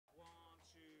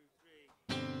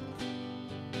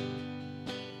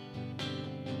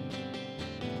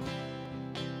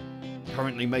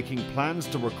currently making plans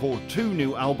to record 2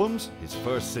 new albums, his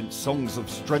first since Songs of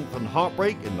Strength and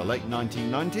Heartbreak in the late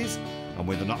 1990s, and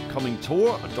with an upcoming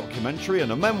tour, a documentary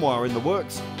and a memoir in the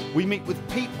works, we meet with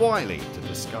Pete Wylie to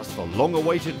discuss the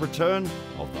long-awaited return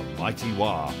of the mighty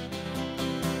Wah.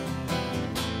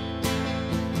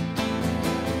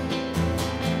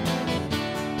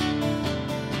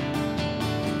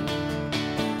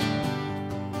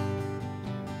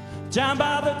 Down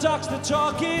by the docks the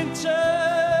talking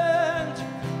turned.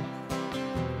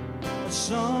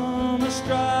 Some are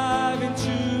striving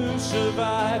to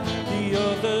survive, the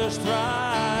others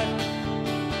thrive.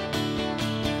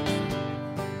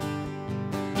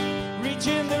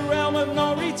 Reaching the realm of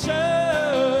no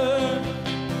return.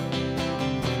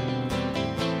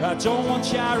 I don't want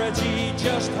charity,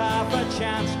 just half a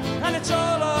chance. And it's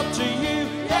all up to you,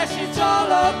 yes, it's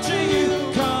all up to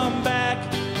you. Come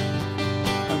back,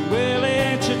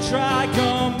 willing to try,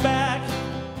 come back.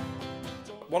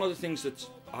 One of the things that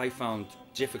I found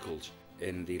difficult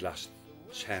in the last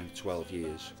 10, 12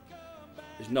 years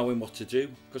is knowing what to do,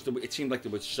 because it seemed like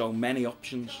there were so many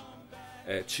options,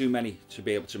 too many to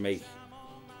be able to make.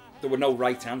 There were no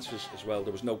right answers as well.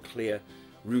 There was no clear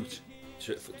route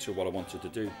to what I wanted to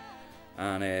do,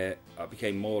 and I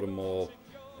became more and more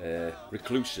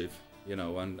reclusive, you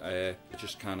know, and I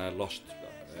just kind of lost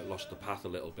the path a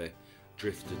little bit.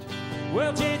 Drifted.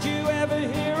 Well, did you ever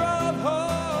hear of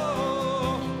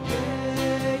hope?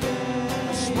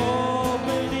 A small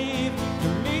belief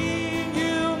can mean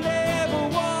you'll never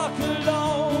walk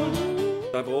alone.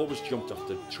 I've always jumped off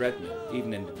the treadmill,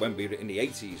 even when we were in the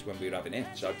 80s, when we were having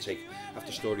hits. I'd take,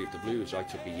 after Story of the Blues, I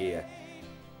took a year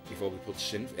before we put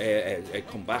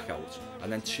Come Back out,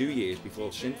 and then 2 years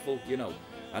before Sinful, you know,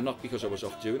 and not because I was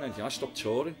off doing anything. I stopped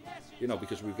touring, you know,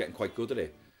 because we were getting quite good at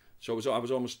it. So I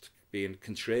was almost being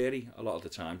contrary a lot of the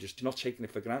time, just not taking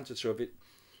it for granted. So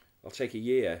I'll take a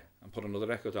year and put another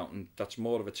record out, and that's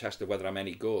more of a test of whether I'm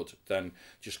any good than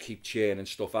just keep churning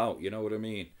stuff out, you know what I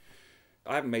mean?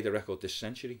 I haven't made a record this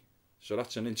century, so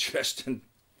that's an interesting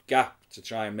gap to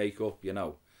try and make up, you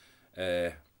know.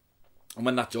 And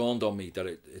when that dawned on me that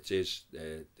it was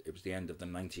the end of the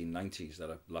 1990s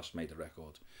that I last made a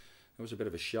record, it was a bit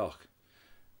of a shock.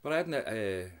 But I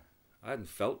hadn't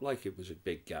felt like it was a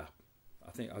big gap. I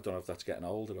don't know if that's getting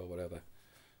older or whatever.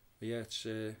 But yeah, it's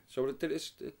so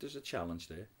there's a challenge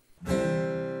there.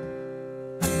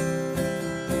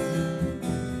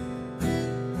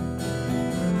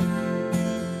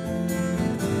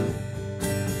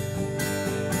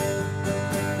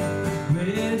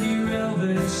 With your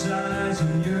velvet size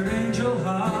and your angel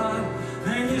heart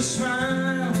and your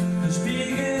smile as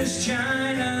big as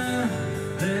China,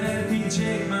 let me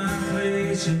take my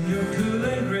place in your cool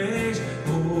embrace.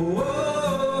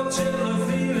 Till the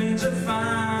feelings are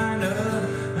finer,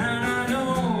 and I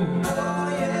know, oh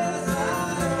yes I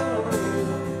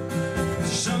know,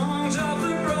 songs of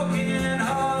the broken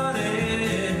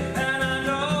hearted, and I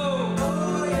know,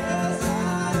 oh yes I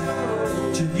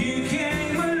know, till you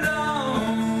came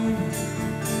along,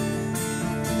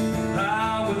 I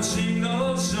would sing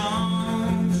those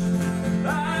songs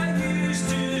I used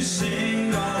to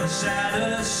sing, all the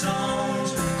saddest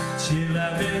songs, till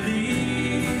I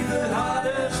believe the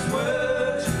hardest words.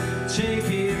 Take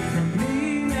it from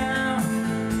me now.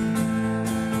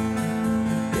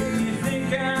 If you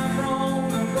think I'm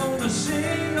wrong, I'm gonna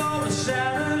sing all the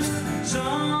saddest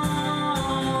songs.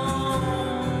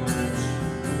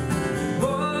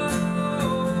 Whoa.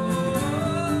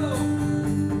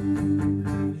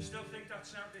 You still think that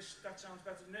sounds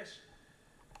better than this?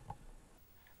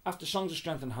 After Songs of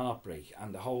Strength and Heartbreak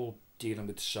and the whole dealing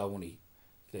with Sony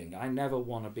thing, I never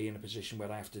want to be in a position where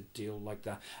I have to deal like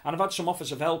that. And I've had some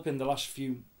offers of help in the last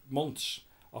few months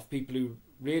of people who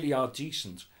really are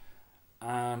decent,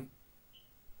 and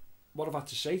what I've had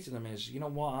to say to them is, you know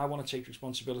what, I want to take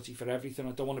responsibility for everything.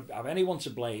 I don't want to have anyone to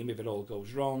blame if it all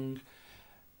goes wrong,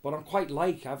 but I'm quite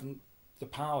like having the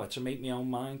power to make my own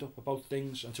mind up about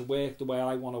things and to work the way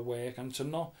I want to work, and to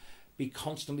not be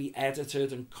constantly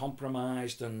edited and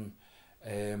compromised and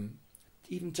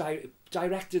even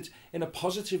directed in a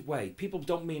positive way. People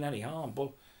don't mean any harm,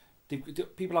 but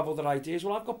people have other ideas.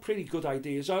 Well, I've got pretty good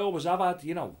ideas. I always have had,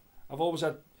 you know, I've always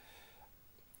had.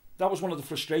 That was one of the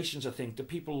frustrations, I think. The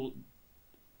people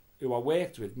who I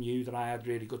worked with knew that I had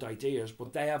really good ideas,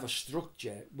 but they have a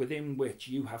structure within which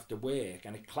you have to work,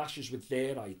 and it clashes with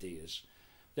their ideas.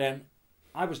 Then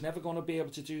I was never going to be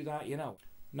able to do that, you know.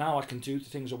 Now I can do the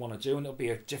things I want to do, and it'll be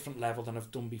a different level than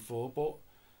I've done before, but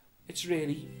it's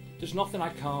really, there's nothing I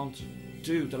can't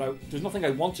do, there's nothing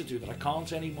I want to do that I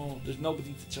can't anymore. There's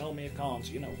nobody to tell me I can't,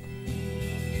 you know.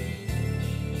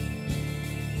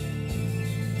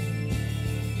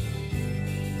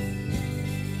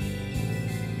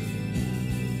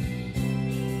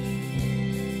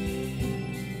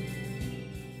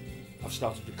 I've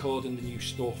started recording the new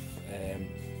stuff, and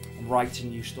writing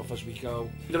new stuff as we go.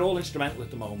 They're all instrumental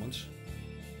at the moment.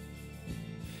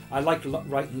 I like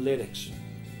writing lyrics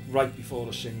right before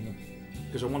I sing them,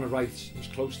 because I want to write as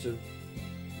close to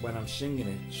when I'm singing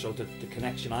it, so that the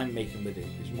connection I'm making with it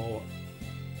is more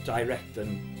direct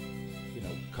and, you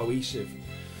know, cohesive.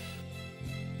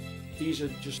 These are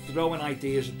just throwing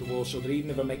ideas at the wall, so that even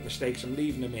if I make mistakes, I'm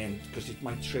leaving them in, because it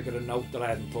might trigger a note that I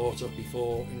hadn't thought of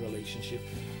before in relationship.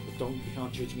 But you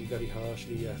can't judge me very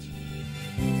harshly yet.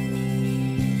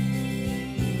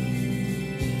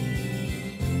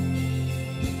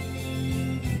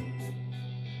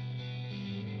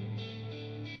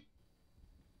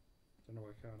 Don't know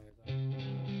why I can't hear that.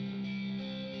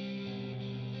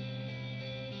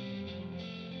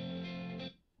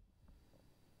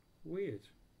 Weird.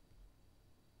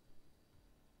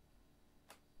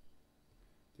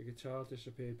 The guitar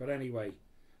disappeared. But anyway,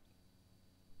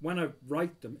 when I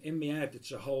write them, in my head,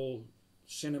 it's a whole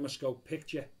cinemascope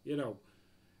picture, you know.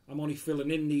 I'm only filling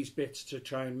in these bits to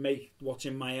try and make what's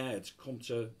in my head come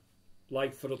to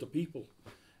life for other people.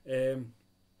 I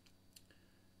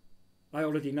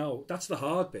already know. That's the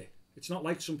hard bit. It's not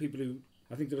like some people who...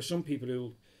 I think there are some people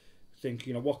who think,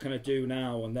 you know, what can I do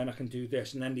now, and then I can do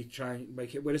this, and then they try and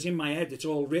make it. Whereas in my head, it's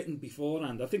all written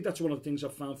beforehand. I think that's one of the things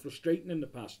I've found frustrating in the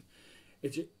past.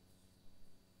 It's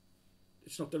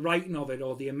not the writing of it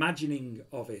or the imagining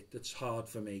of it that's hard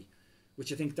for me,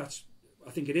 which I think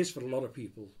it is for a lot of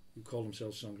people who call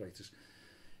themselves songwriters.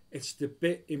 It's the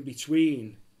bit in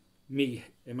between me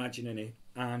imagining it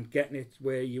and getting it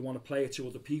where you want to play it to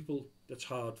other people that's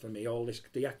hard for me.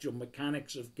 The actual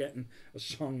mechanics of getting a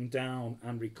song down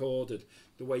and recorded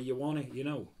the way you want it, you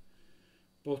know.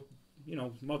 But, you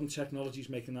know, modern technology is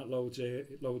making that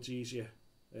loads easier.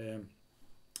 And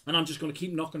I'm just going to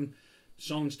keep knocking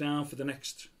songs down for the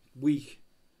next week.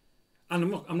 And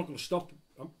I'm not going to stop,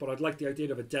 but I'd like the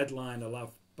idea of a deadline. I'll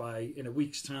have, in a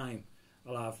week's time,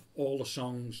 I'll have all the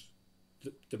songs,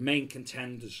 the main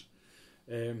contenders.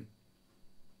 But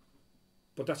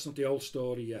that's not the whole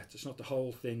story yet. It's not the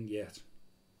whole thing yet.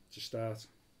 It's a start.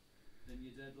 And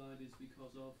your deadline is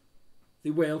because of?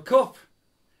 The World Cup.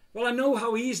 Well, I know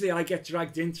how easily I get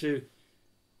dragged into...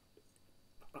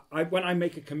 when I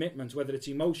make a commitment, whether it's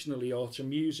emotionally or to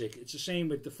music, it's the same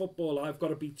with the football. I've got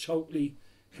to be totally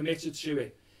committed to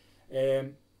it.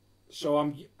 And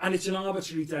it's an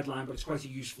arbitrary deadline, but it's quite a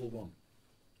useful one.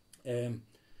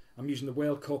 I'm using the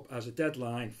World Cup as a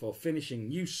deadline for finishing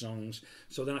new songs,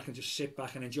 so then I can just sit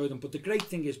back and enjoy them. But the great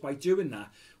thing is, by doing that,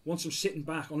 once I'm sitting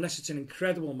back, unless it's an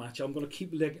incredible match, I'm going to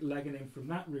keep legging in from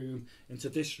that room into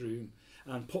this room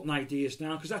and putting ideas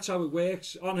down, because that's how it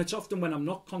works. And it's often when I'm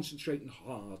not concentrating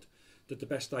hard that the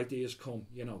best ideas come,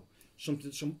 you know.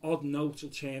 Some odd note will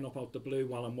turn up out the blue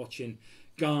while I'm watching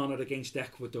Ghana against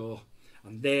Ecuador,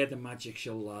 and there the magic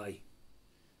shall lie.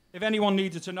 If anyone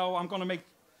needed to know, I'm going to make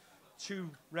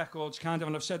 2 records, kind of,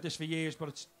 and I've said this for years,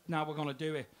 but now we're going to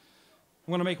do it.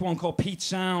 I'm going to make one called Pete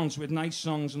Sounds with nice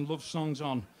songs and love songs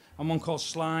on, and one called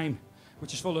Slime,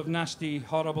 which is full of nasty,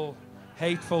 horrible,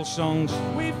 hateful songs.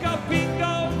 We've got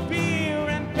bingo, beer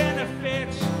and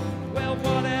benefits. Well,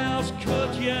 what else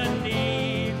could you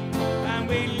need? And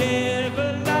we live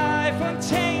a life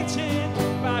untainted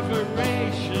by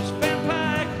voracious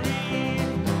vampire greed.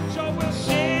 So we'll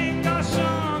sing our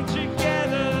song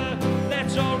together.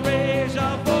 Let's all raise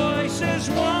our voices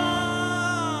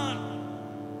one.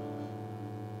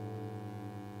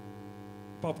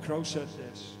 Bob Crow said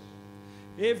this.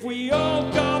 If we all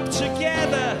got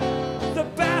together, the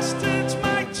bastards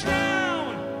might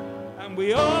drown, and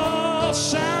we all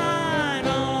sign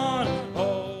on.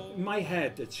 Oh. In my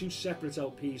head, they're 2 separate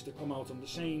LPs that come out on the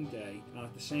same day and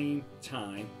at the same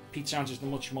time. Pete Sounds is the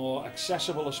much more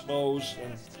accessible, I suppose,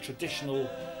 traditional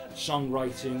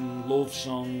songwriting, love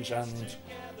songs and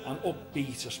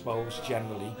upbeat, I suppose,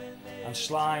 generally. And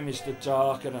Slime is the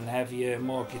darker and heavier,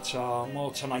 more guitar,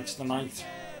 more Tonight's the Night,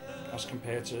 as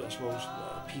compared to, I suppose,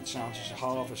 Pete Sounds is a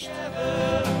Harvest.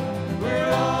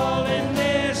 We're all in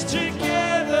this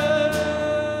together.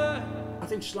 I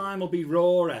think Slime will be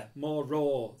rawer, more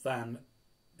raw than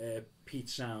Pete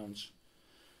Sounds.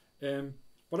 But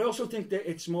I also think that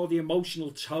it's more the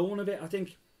emotional tone of it. I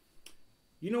think,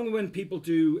 you know, when people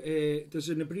do, there's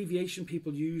an abbreviation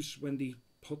people use when they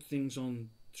put things on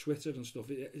Twitter and stuff.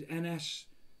 NSFW,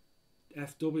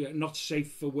 not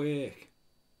safe for work.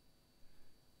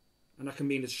 And that can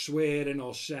mean it's swearing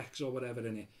or sex or whatever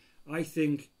in it. I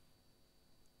think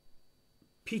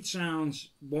Pete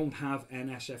Sounds won't have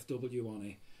NSFW on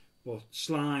it, but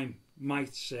Slime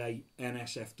might say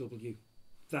NSFW.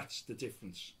 That's the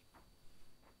difference.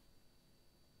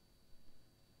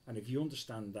 And if you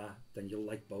understand that, then you'll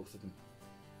like both of them.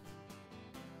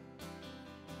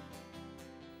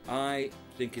 I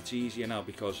think it's easier now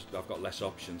because I've got less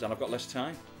options and I've got less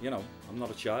time. You know, I'm not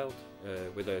a child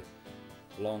with a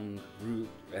long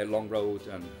road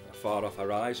and a far off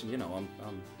horizon. You know,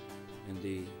 I'm in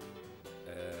the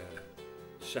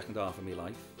second half of my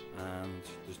life, and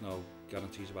there's no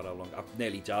guarantees about how long. I've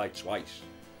nearly died twice,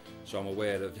 so I'm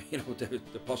aware of, you know,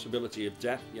 the possibility of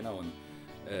death. You know, and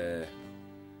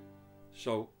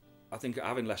so I think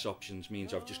having less options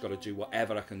means I've just got to do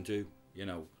whatever I can do. You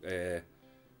know.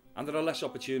 And there are less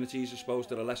opportunities, I suppose.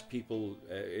 There are less people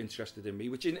interested in me,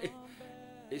 which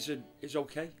is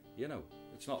okay. You know,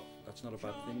 that's not a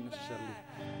bad thing necessarily.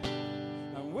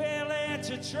 I'm willing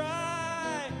to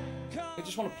try. I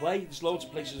just want to play. There's loads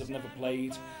of places I've never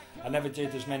played. I never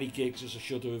did as many gigs as I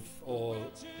should have, or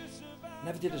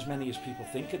never did as many as people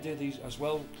think I did as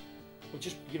well. But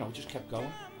just kept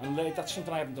going, and that's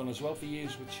something I haven't done as well for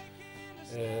years, which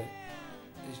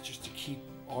is just to keep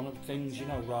on with things, you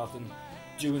know, rather than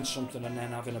doing something and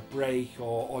then having a break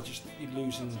or just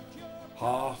losing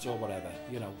heart or whatever,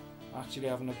 you know. Actually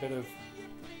having a bit of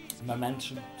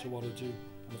momentum to what I do.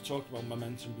 And I've talked about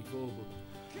momentum before, but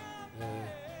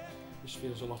this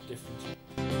feels a lot different.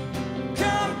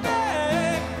 Come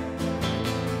back,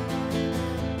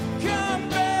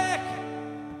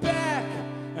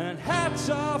 and hats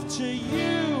off to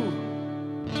you.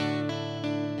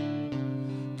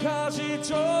 'Cause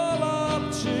it's all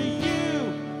up to you.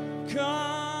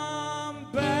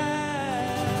 Come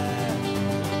back.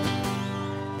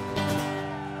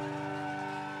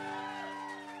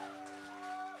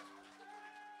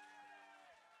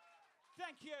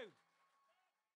 Thank you.